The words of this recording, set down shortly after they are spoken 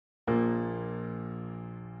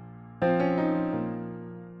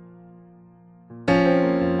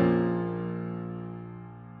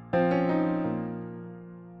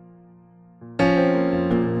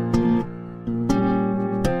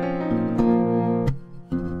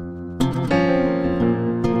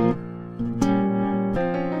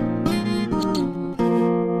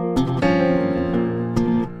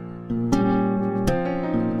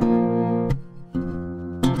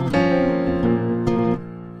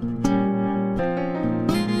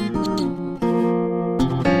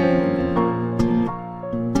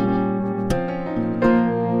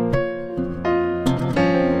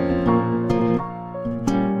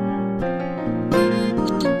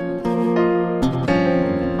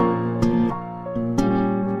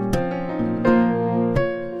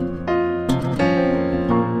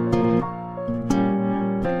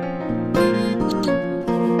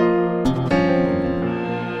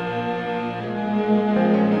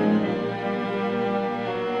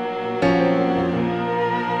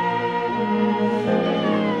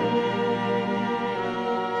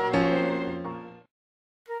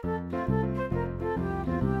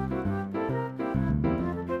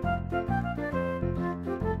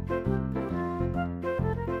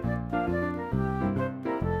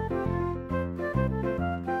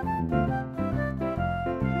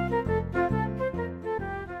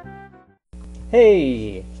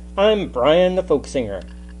Hey, I'm Brian the folk singer.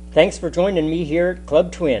 Thanks for joining me here at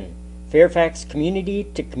Club Twin, Fairfax Community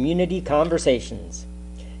to Community Conversations.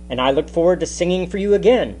 And I look forward to singing for you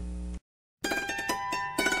again.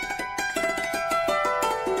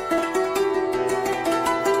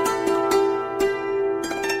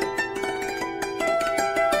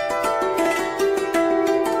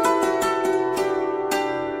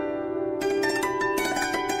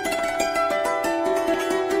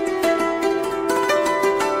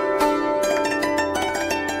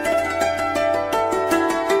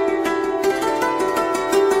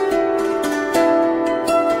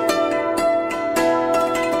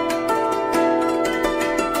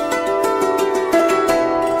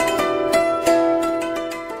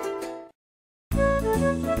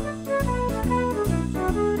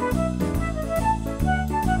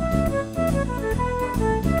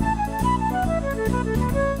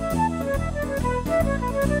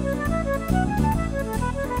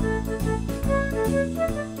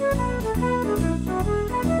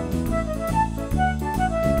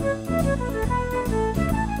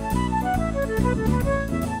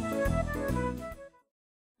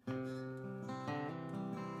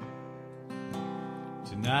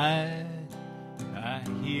 Tonight I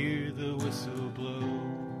hear the whistle blow,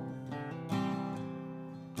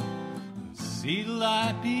 see the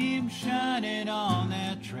light beam shining on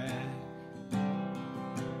that track.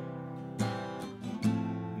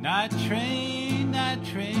 Night train to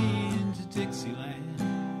Dixieland.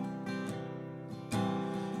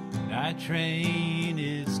 Night train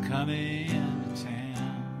is coming to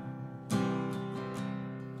town.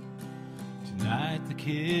 Tonight the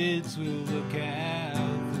kids will look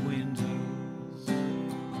out the windows,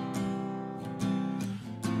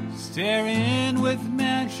 staring with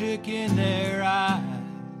magic in their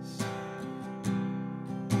eyes.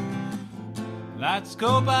 Lights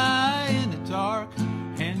go by in the dark,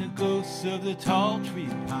 and the ghosts of the tall tree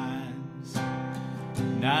pines.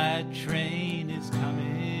 Night train is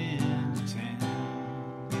coming to town.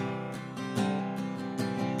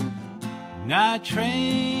 Night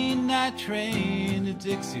train to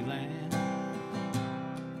Dixieland.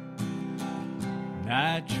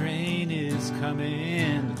 Night train is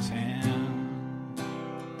coming to town.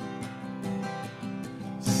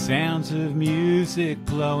 Sounds of music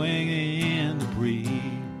blowing in the breeze.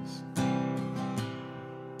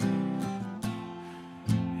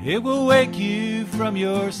 It will wake you from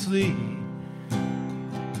your sleep.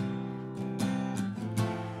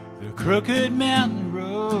 The crooked mountain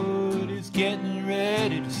road is getting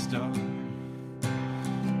ready to start.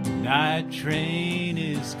 Night train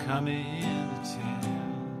is coming to town.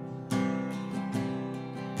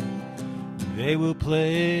 They will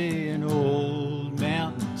play an old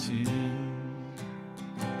mountain tune,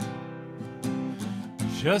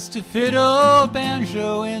 just a fiddle,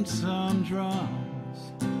 banjo, and some drums.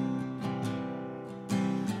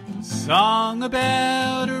 Song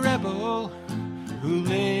about a rebel who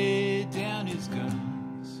laid down his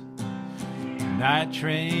guns. Night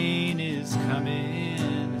train is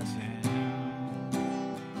coming to town.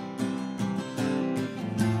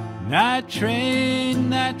 Night train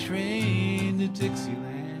to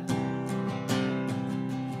Dixieland.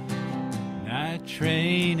 Night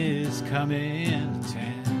train is coming to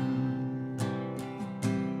town.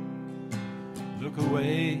 Look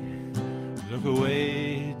away,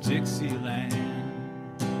 Dixieland.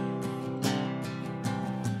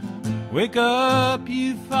 Wake up,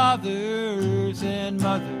 you fathers and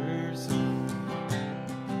mothers.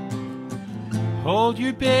 Hold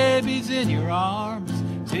your babies in your arms,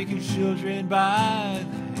 take your children by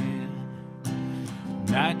the hand.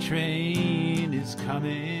 Night train is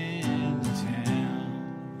coming to town.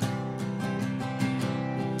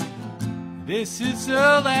 This is the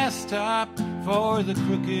last stop for the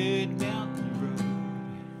crooked mountain road.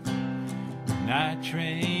 Night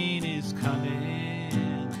train is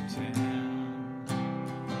coming to town.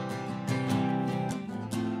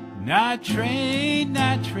 Night train,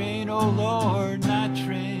 oh Lord, night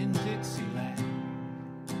train, Dixieland.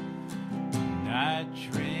 Night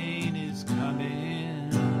train.